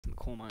in the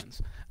coal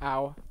mines.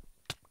 Ow.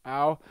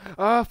 Ow.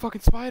 Ah,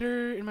 fucking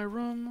spider in my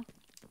room.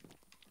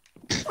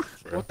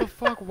 What the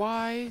fuck?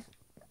 Why?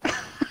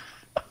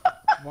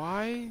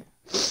 Why?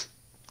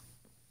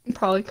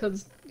 Probably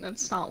because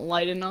it's not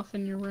light enough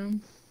in your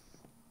room.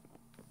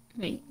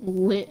 It ain't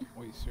lit.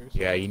 Wait,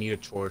 seriously? Yeah, you need a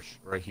torch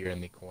right here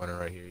in the corner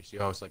right here. You see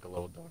how it's like a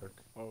little dark?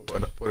 Oh.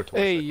 Put a torch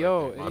Hey, like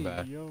yo, right there. My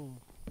bad. yo.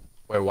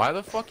 Wait, why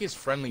the fuck is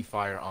friendly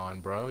fire on,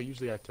 bro?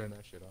 Usually I turn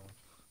that shit off.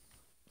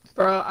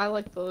 Bro, I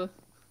like to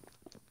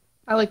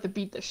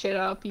beat the shit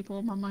out of people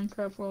in my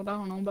Minecraft world. I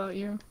don't know about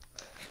you.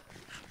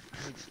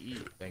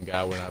 Thank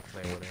God we're not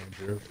playing with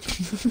Andrew.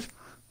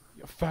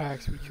 Yo,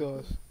 facts,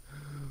 ridiculous.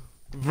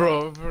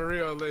 Bro, for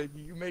real, like,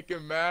 you make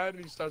him mad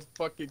and he starts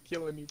fucking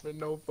killing you for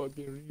no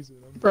fucking reason.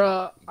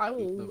 Bruh, I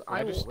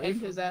I just will end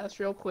his ass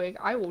real quick.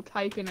 I will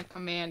type in a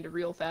command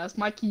real fast.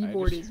 My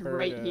keyboard is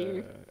right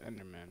here.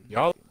 Enderman.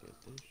 Y'all get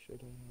this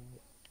shit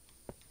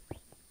out.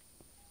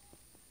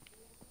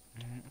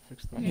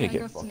 Fix the I Yeah, need I to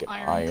got get some fucking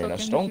iron iron. A cooking.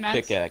 stone Max-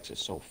 pickaxe is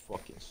so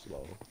fucking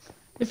slow.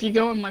 If you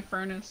go in my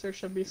furnace, there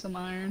should be some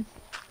iron.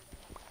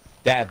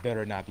 That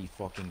better not be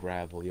fucking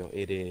gravel, yo.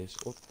 It is.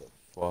 What the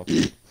fuck?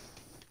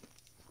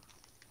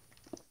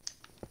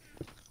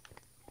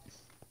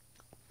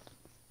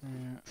 Yeah,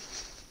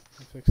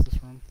 I fixed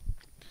this room.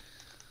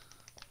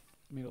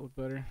 Made it look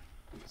better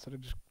instead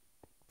of just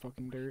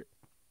fucking dirt.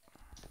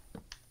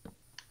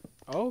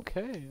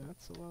 Okay,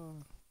 that's a lot.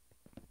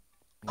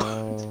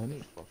 No, I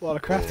need A lot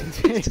of fucking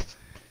crafting gold. tape.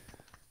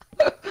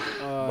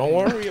 Don't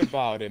worry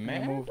about it, I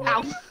man. moved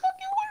Ow! it.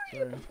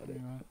 Sorry,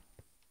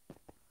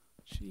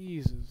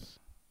 Jesus.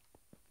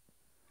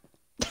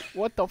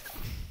 What the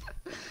f-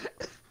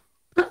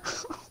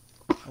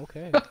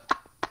 Okay.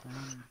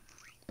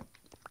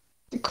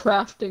 The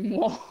crafting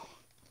wall.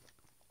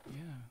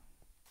 Yeah.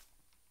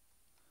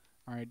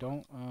 Alright,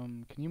 don't,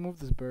 can you move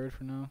this bird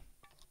for now?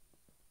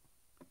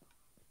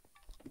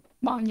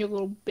 Come on, you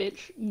little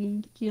bitch.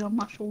 You get on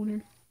my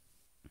shoulder.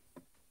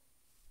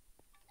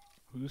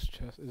 Whose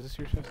chest? Is this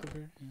your chest up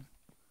here?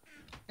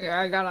 Yeah. Yeah,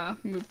 I gotta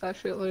move that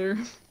shit later.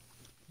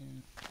 Yeah.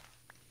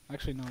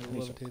 Actually, no, it I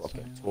need some levitates.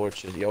 fucking So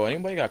torches. Yo,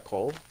 anybody got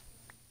coal?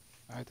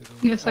 I had to go.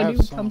 Yes, I have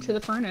do. some. Come to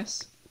the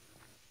furnace.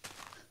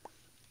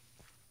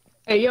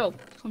 Hey, yo,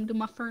 come to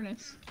my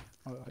furnace.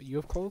 Oh, you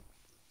have coal?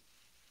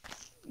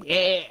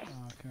 Yeah.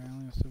 Oh, okay, I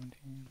only have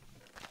 17.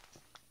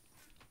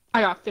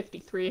 I got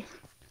 53.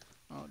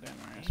 Oh, damn,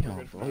 alright. So we're Yo,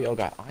 good for bro, now. y'all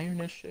got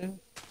iron and shit?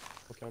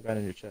 What y'all got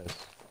in your chest?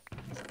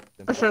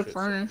 I said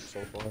furnace.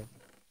 So far.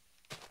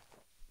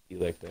 You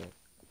like that?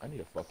 I need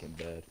a fucking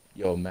bed.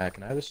 Yo, Matt,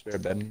 can I have a spare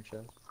bed in your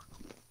chest?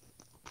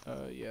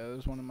 Yeah,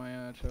 there's one in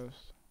my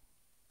chest.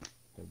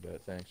 I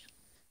bet, thanks.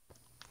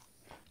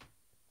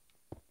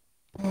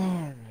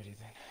 Alrighty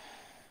then.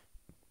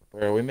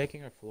 Where are we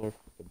making our floor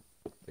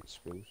like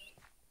spruce?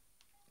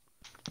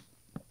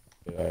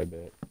 Yeah, I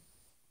bet.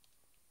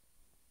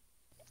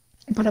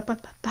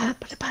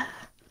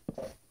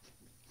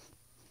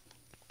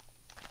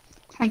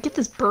 Can I get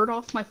this bird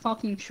off my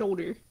fucking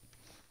shoulder?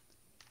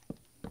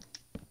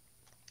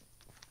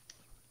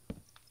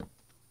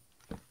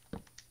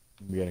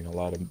 I'm getting a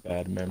lot of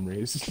bad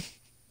memories.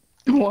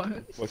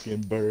 What?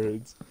 Fucking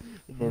birds.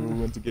 Remember we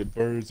went to get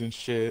birds and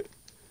shit.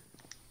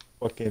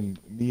 Fucking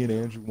me and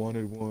Andrew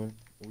wanted one,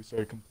 and we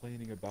started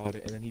complaining about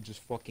it, and then he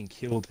just fucking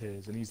killed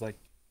his, and he's like,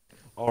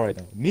 "All right,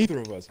 now neither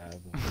of us have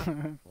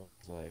one." I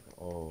was like,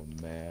 "Oh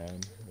man,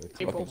 it's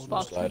People fucking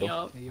fucked me suicidal."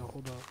 up. Hey, yo,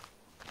 hold up.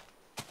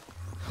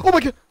 Oh my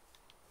god!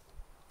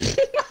 Don't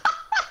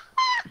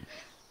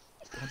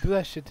do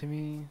that shit to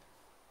me.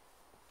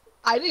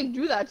 I didn't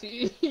do that to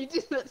you. You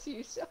did that to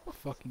yourself.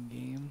 Fucking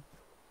game.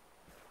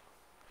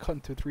 Cut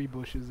into 3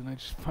 bushes and I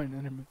just find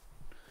Enderman.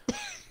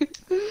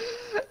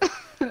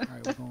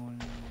 Alright, we're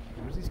going.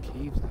 Where's these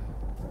caves at?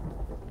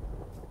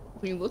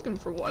 We looking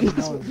for one.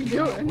 That's No, what we it did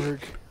not doing.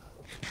 work.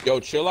 Yo,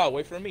 chill out,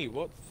 wait for me.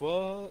 What the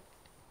fuck?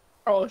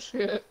 Oh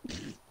shit.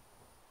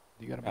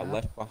 You got a Got map?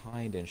 left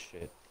behind and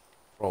shit.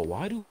 Bro,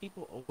 why do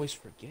people always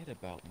forget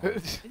about my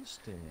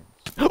existence?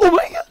 Oh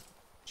my god!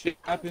 Shit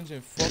happens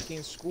in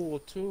fucking school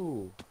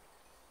too.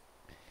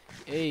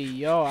 Hey,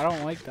 yo, I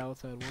don't like the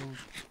outside world.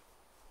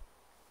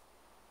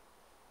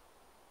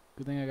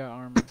 Good thing I got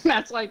armor.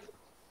 That's like,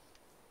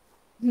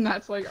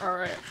 all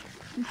right.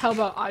 How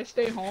about I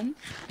stay home?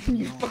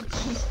 You No.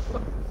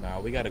 fucking. Nah,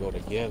 we gotta go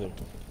together.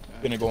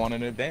 Gonna go on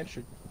an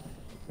adventure.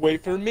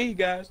 Wait for me,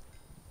 guys.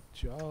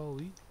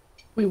 Jolly.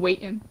 We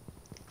waiting.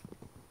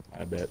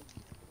 I bet.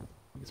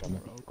 Get some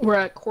more oak. We're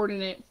at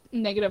coordinate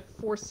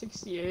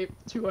 -468,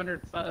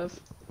 205.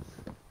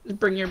 Just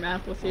bring your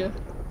map with you.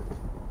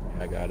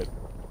 I got it.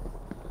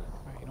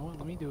 Alright, you know what?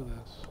 Let me do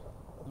this.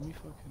 Let me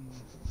fucking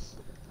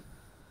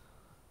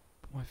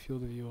put my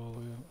field of view all the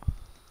way up.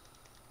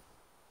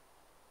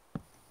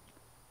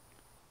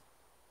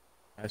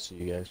 I see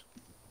you guys.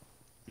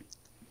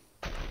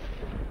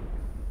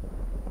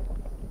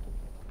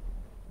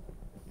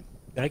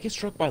 Did I get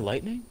struck by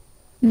lightning?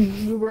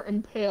 You were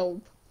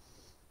impaled.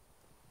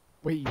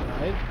 Wait, you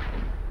died?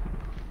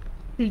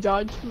 You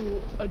died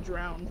to a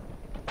drown.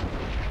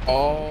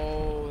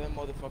 Oh, that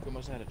motherfucker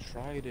must have had a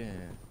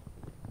trident.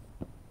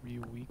 Were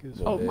you weak as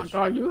Little Oh fuck? my bitch.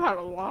 god, you had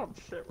a lot of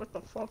shit. What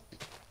the fuck?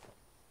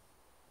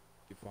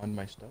 You find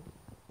my stuff?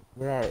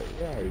 Where are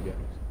you guys?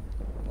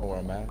 Oh, where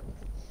I'm at?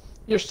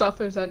 Your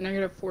stuff is at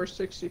negative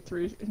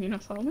 463. You know,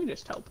 so let me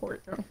just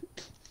teleport you.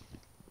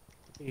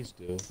 Please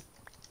do.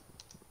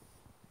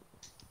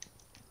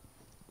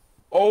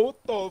 Oh, what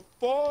the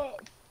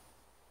fuck?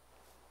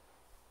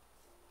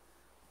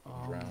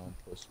 Drown,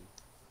 pussy.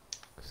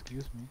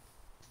 Excuse me.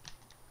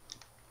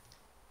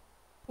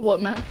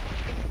 What, man?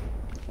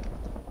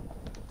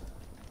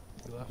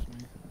 You left me.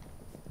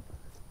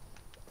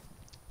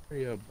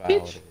 Worry about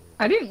Bitch. it.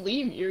 I didn't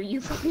leave you. You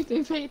fucking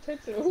didn't pay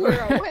attention to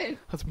where I went.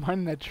 I was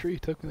minding that tree.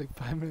 It took me like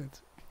 5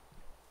 minutes.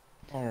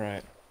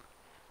 Alright.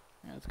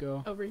 Yeah, let's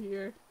go. Over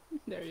here.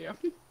 There you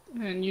go.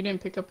 And you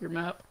didn't pick up your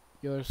map.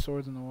 Yeah, there's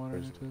swords in the water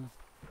Where's there it? too.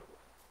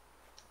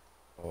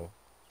 Oh.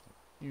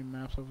 Your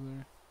maps over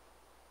there.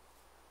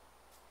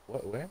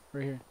 What? Where?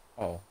 Right here.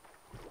 Oh.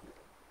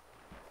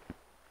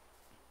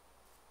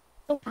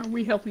 Are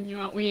we helping you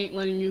out? We ain't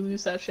letting you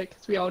lose that shit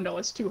because we all know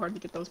it's too hard to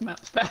get those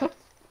maps back.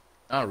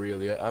 Not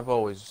really. I've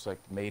always just like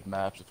made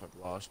maps if I've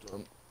lost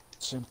them.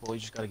 Simple. You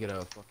just gotta get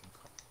a fucking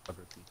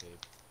cartography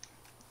tape.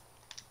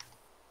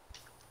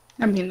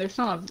 I mean, there's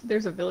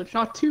a village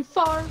not too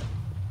far.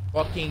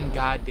 Fucking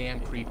goddamn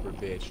creeper,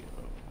 bitch.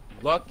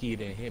 Lucky you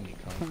didn't hit me,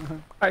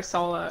 cunt. I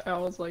saw that. I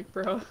was like,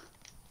 bro.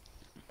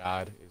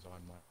 God is on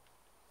my.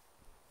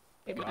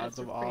 Maybe Gods that's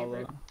of your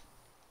favorite. Allah.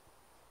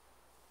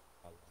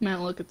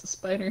 Man, look at the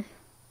spider.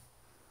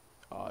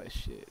 Oh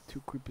shit.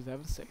 2 creepers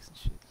having sex and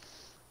shit.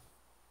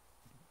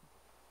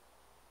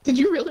 Did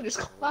you really just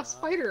call that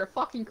spider a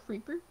fucking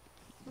creeper?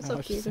 What's I up,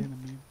 was just David?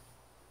 saying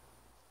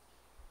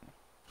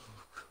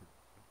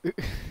the meme.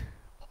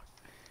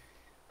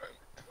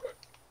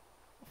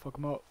 Fuck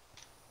him up.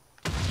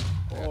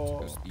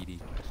 Oh. speedy.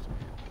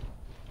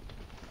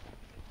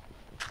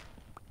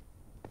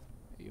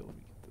 Hey, yo,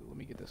 let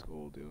me get this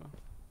gold, dude.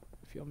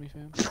 You feel me,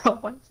 fam? Bro,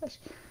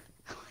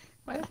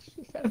 why does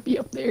she gotta be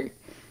up there?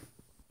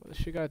 Well, this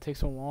shit gotta take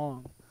so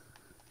long.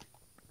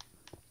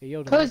 Hey,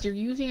 yo, Because you're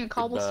using a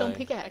cobblestone Goodbye.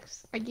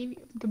 pickaxe. I gave you.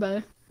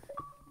 Goodbye.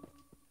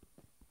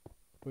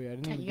 wait, I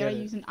didn't Yeah, even you get gotta it.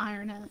 use an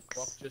iron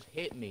Fuck axe. just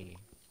hit me.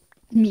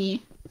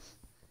 Me.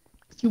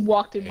 You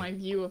walked in Hey, my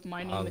view of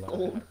mining the Allah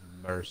gold. have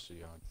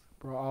mercy on.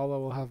 Bro, Allah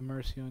will have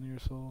mercy on your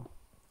soul.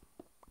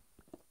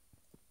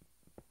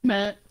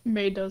 Matt,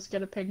 May does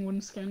get a penguin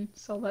skin.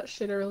 Saw that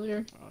shit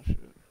earlier. Oh shit.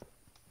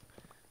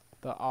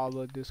 The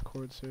Allah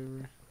Discord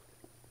server.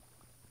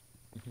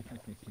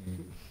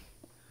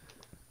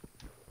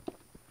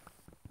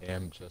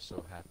 Damn, just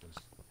so happens.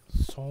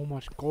 So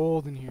much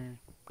gold in here.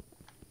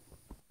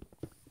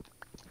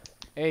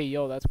 Hey,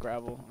 yo, that's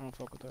gravel. I don't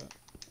fuck with that.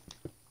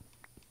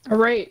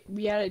 Alright,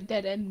 we at a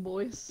dead end,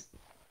 boys.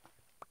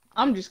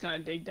 I'm just gonna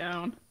dig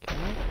down. Can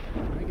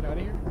I get out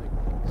of here?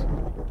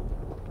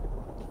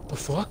 The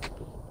fuck?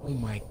 Oh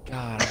my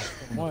god, I was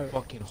in a What?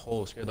 fucking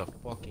hole. Scared the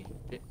fucking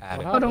shit out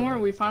of What me. Oh, don't worry,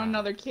 we found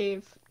another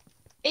cave.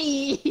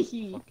 Hey!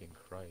 Fucking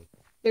Christ.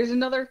 There's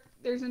another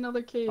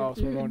cave. Oh,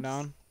 so we're going dudes.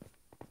 down?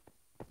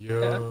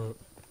 Yo.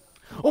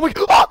 Oh my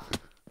god!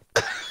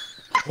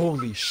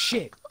 Holy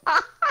shit.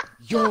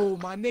 Yo,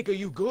 my nigga,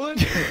 you good?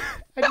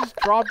 I just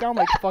dropped down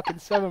like fucking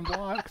 7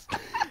 blocks.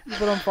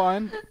 But I'm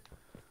fine.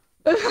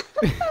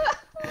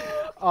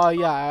 Oh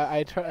yeah,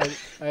 I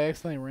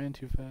accidentally ran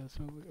too fast.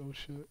 I was like, oh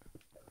shit.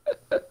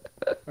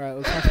 Alright,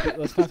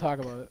 let's not talk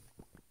about it.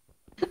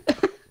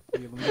 Yeah,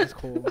 let me get this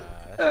coal.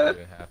 That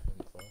didn't happen.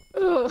 Fuck.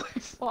 Oh,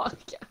 fuck.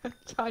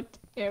 God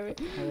damn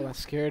it. Oh, that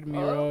scared me,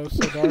 Oh. bro.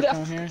 So dark That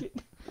down here.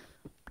 fucking-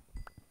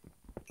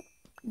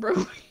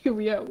 Bro,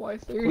 we at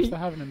What's Y30. that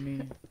happening to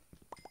me?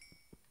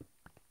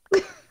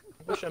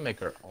 We should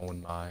make our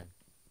own mine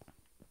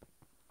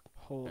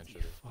Holy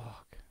Eventually.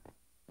 fuck.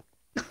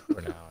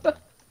 for now. I mean.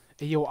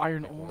 Hey, yo,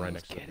 iron Like, ore. right Let's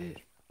next to get the it.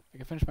 bridge. I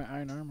can finish my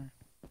iron armor.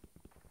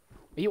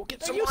 Hey, yo,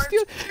 get Some you iron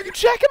steal. You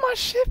checking my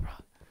shit, bro?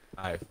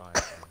 Alright, fine.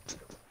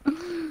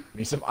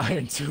 Need some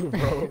iron too,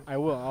 bro. I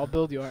will. I'll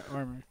build you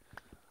armor.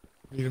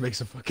 Need to make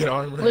some fucking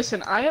armor.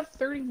 Listen, I have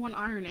 31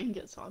 iron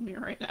ingots on me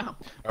right now.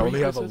 I only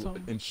Bro, have you a said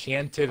something.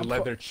 enchanted I'm fu-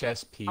 leather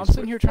chest piece. I'm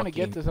sitting with here trying to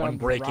get fucking this, and I'm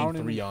Unbreaking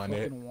drowning 3 in on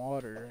it. fucking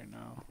water right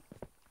now.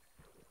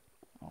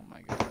 Oh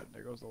my god,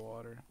 there goes the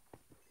water.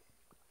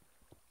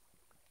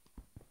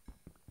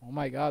 Oh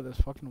my god, this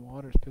fucking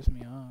water's pissing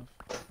me off.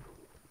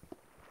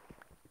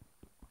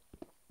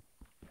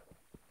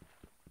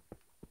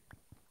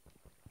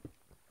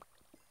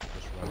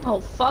 Just run. Oh,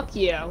 fuck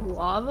yeah.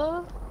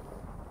 Lava?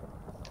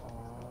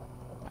 Oh,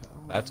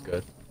 That's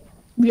good.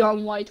 We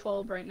on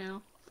Y12 right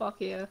now. Fuck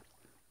yeah.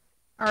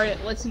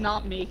 Alright, let's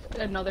not make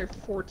another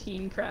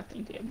 14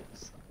 crafting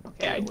tables.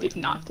 Okay, I did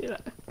not do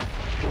that.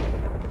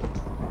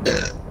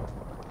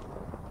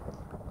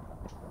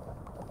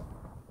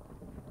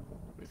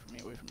 Wait for me,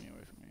 wait for me,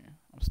 wait for me.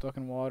 I'm stuck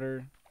in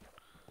water.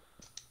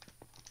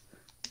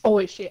 Oh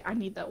wait, shit, I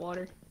need that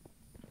water.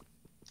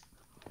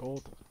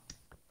 Gold.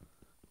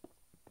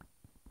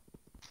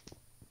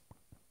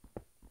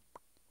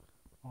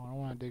 Oh, I don't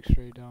want to dig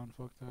straight down.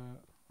 Fuck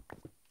that.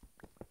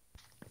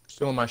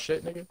 Stealing my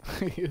shit,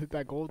 nigga?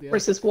 That gold, yeah.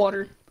 Where's this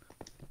water?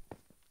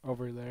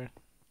 Over there.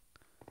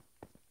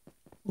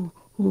 I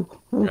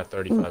got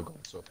 35 gold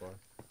so far.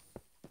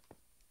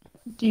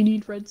 Do you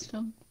need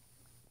redstone?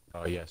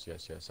 Oh, yes,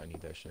 yes, yes. I need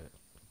that shit.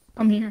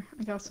 I'm here.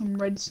 I got some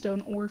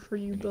redstone ore for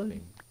you, bud.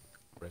 Anything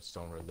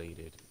redstone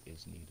related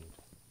is needed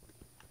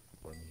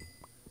for me.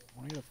 I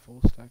want to get a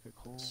full stack of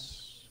coal.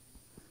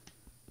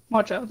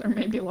 Watch out, there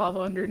may be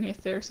lava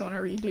underneath there, so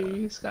whenever you do,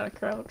 you just gotta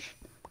crouch.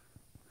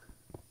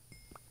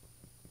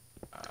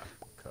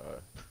 Okay.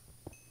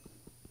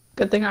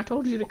 Good thing I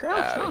told you to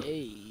crouch, huh?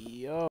 Hey,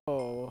 yo.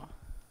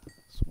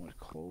 So much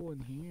coal in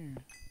here.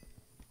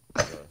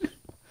 Yes.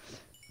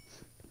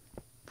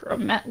 Bro,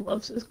 Matt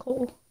loves his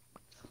coal.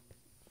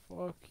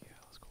 Fuck yeah,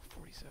 let's go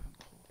 47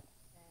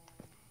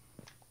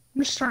 coal.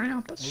 I'm just trying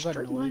out the What was that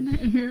straight line noise?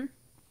 right here.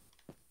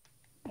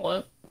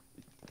 What?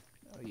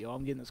 Oh, yo,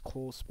 I'm getting this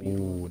coal speed.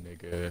 Ooh,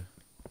 nigga.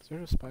 Is there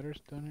a spider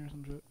down here or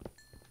some shit?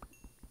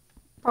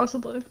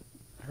 Possibly.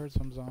 I heard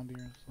some zombie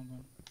or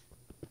something.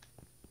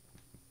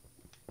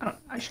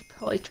 I should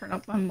probably turn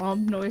up my mob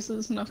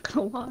noises, not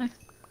gonna lie.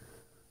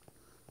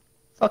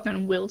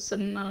 Fucking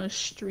Wilson on his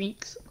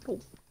streaks. Oh,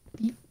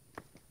 beep.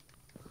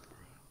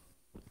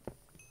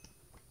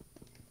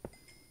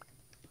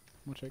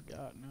 Which I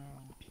got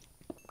now.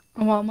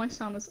 Oh, well, my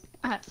sound is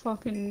at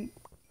fucking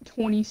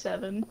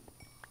 27.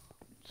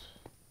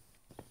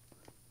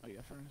 Oh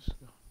yeah, furnace.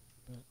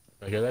 Go.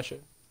 I hear that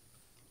shit?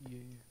 Yeah,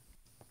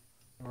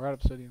 yeah. We're at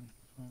obsidian.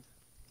 Fuck.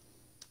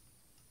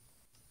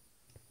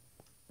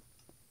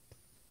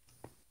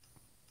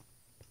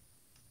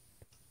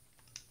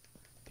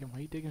 Damn, why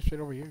are you digging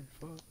straight over here?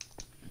 Fuck.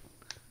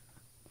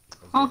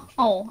 Huh?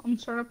 Oh, I'm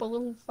starting up a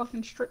little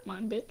fucking strip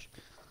mine, bitch.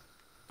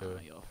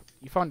 Good. Yo,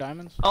 you found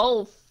diamonds?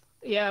 Oh,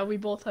 yeah, we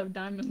both have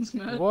diamonds,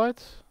 man.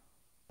 What?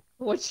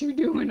 What you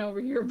doing over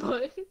here,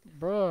 bud?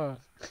 Bruh.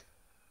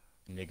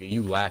 Nigga,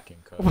 you lacking,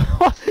 cuz.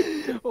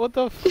 What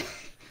the f-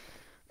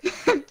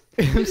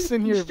 I'm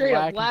sitting here Straight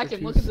up lacking lacking.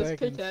 for Look 2 at this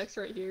seconds. pickaxe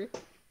right here.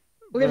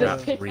 Look I at got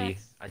this 3.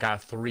 pickaxe. I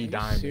got 3 Are you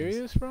diamonds.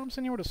 serious, bro? I'm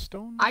sitting here with a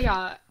stone.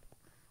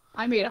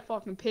 I made a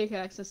fucking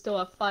pickaxe and still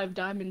have 5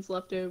 diamonds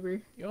left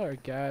over. Y'all are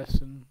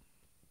gassing.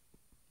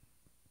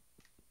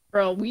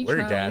 Bro,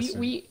 We're gassing.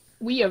 we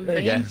We're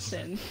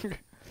advancing.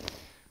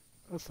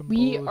 That's some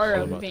We bullshit. are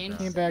All about the advancing.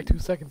 Came back 2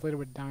 seconds later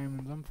with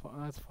diamonds.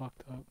 That's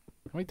fucked up.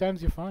 How many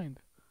diamonds you find?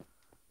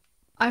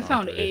 I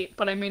found Okay. 8,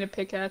 but I made a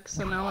pickaxe,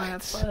 so now I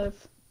have What?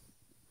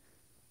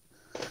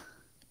 5.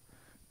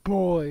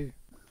 Boy.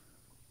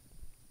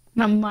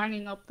 And I'm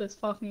mining up this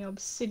fucking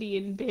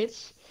obsidian,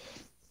 bitch.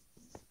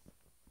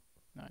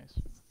 Nice.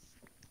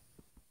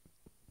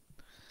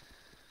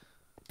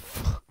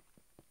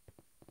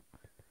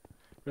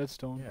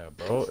 Redstone. Yeah,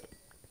 bro.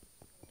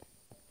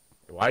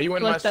 Why are you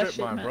in my Like that strip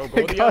shit, mine, man. bro?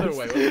 Go the other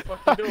way. What the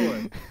fuck you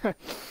doing?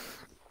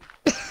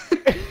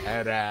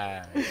 Head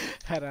ass.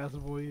 Head ass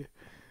boy.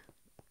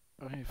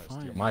 Okay,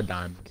 fine. Steal my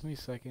diamonds. Give me a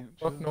second.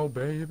 Fuck chill. no,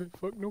 baby.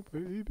 Fuck no,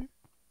 baby.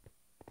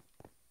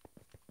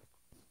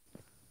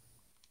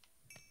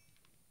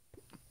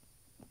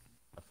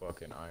 A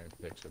fucking iron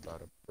pick's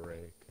about to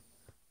break.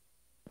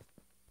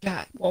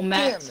 God. Well,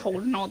 Matt's it.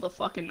 holding all the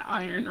fucking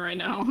iron right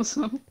now,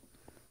 so.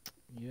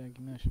 Yeah, give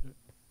me that shit.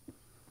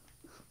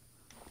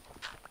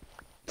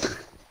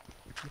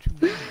 What you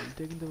mean? I'm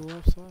digging to the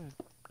left side.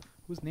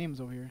 Whose name's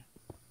over here?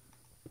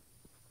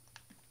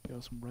 Yo,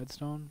 some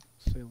redstone?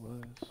 Say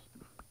less.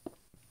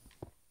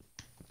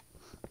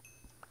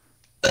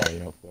 Oh, you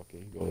know, fuck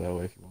it. You go that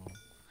way if you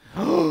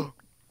want.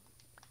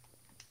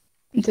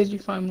 Did you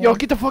find more? Yo,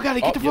 get the fuck out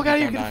of here! Get Oh, the fuck yep, out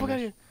of you here! Get the found fuck out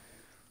of here!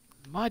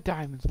 My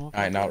diamonds, motherfucker.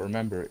 Alright, now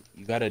remember,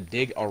 you gotta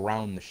dig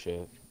around the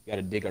shit. You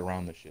gotta dig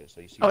around the shit,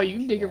 so you see. Oh, how you much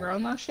can dig got.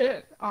 around that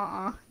shit?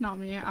 Not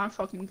me. I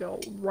fucking go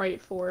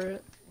right for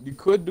it. You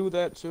could do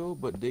that too,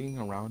 but digging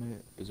around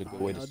it is a good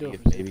way to I'll see do it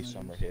if for maybe 6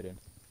 some are minutes. hidden.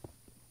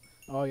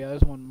 Oh yeah,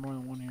 there's more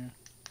than one here.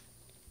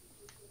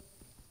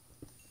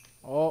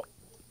 Oh.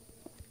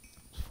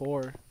 It's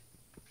 4.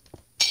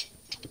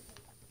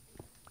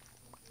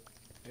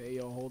 Hey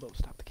yo, hold up,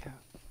 stop the cat.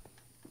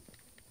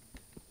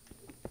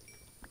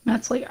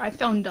 That's like, I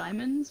found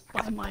diamonds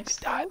by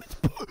myself. Diamonds!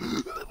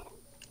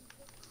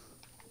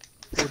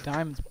 4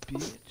 diamonds,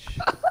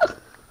 bitch.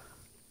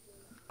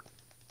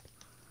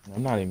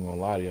 I'm not even gonna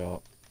lie to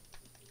y'all.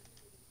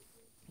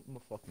 I'm a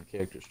fucking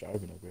character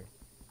starving over here.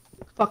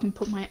 Fucking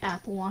put my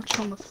Apple Watch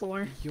on the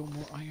floor. Yo,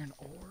 more iron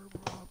ore,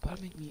 bro.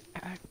 That'll make me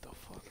act the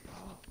fuck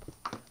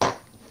up.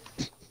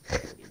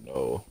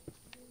 No.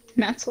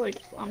 Matt's like,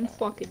 I'm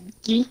fucking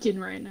geeking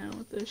right now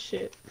with this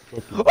shit.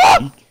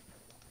 Fucking geek.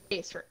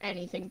 Case for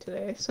anything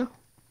today, so.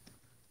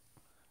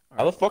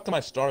 How the fuck am I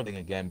starving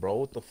again, bro?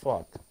 What the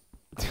fuck?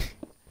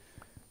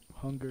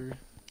 Hunger.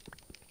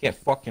 I can't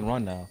fucking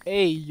run now.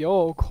 Hey,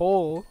 yo,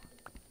 Cole.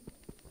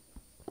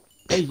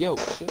 Hey, yo,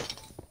 shit.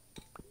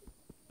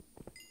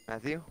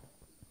 Matthew?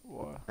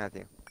 What?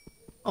 Matthew.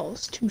 Oh,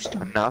 it's 2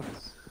 stone. Enough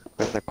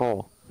with the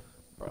coal.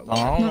 Bro, I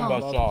don't know No.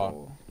 about love y'all,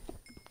 Cole.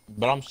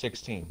 but I'm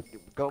 16.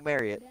 Go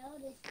marry it.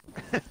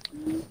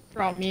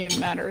 Bro, me and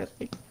Matt are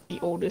like the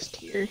oldest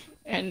here,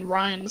 and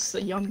Ryan's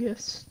the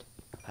youngest.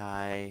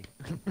 Hi.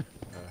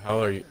 How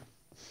old are you?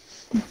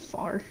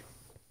 Far.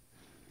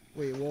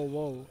 Wait, whoa,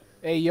 whoa.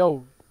 Hey,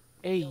 yo.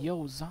 Hey,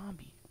 yo,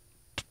 zombie.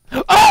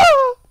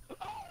 Oh!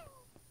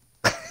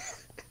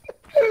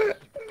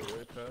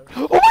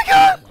 Oh my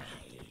god!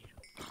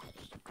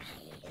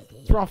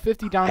 It's around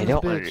 50 down I this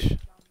don't bitch.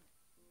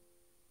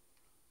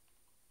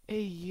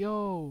 Hey,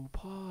 yo,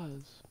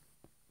 pause.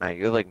 Man,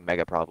 you have like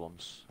mega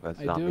problems with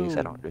I zombies. I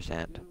do. don't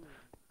understand.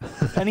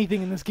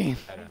 Anything in this game.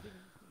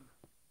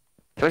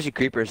 Especially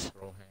creepers.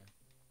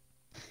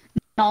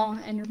 No,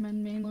 Enderman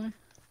mainly.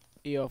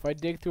 Yo, if I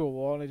dig through a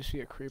wall and I just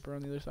see a creeper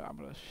on the other side, I'm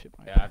gonna shit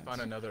my Yeah, I pants.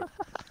 found another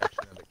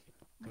section of the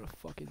I'm gonna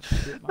fucking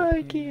shit my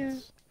I pants.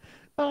 can't.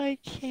 I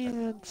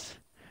can't.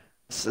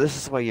 So this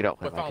is why you don't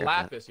play I found Minecraft.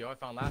 lapis, yo. I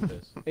found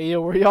lapis. Hey, yo,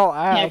 where y'all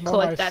at? Yeah, I'm by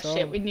collect that shit.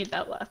 myself. We need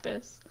that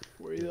lapis.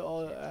 Where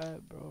y'all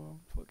at, bro?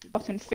 Fucking Fucking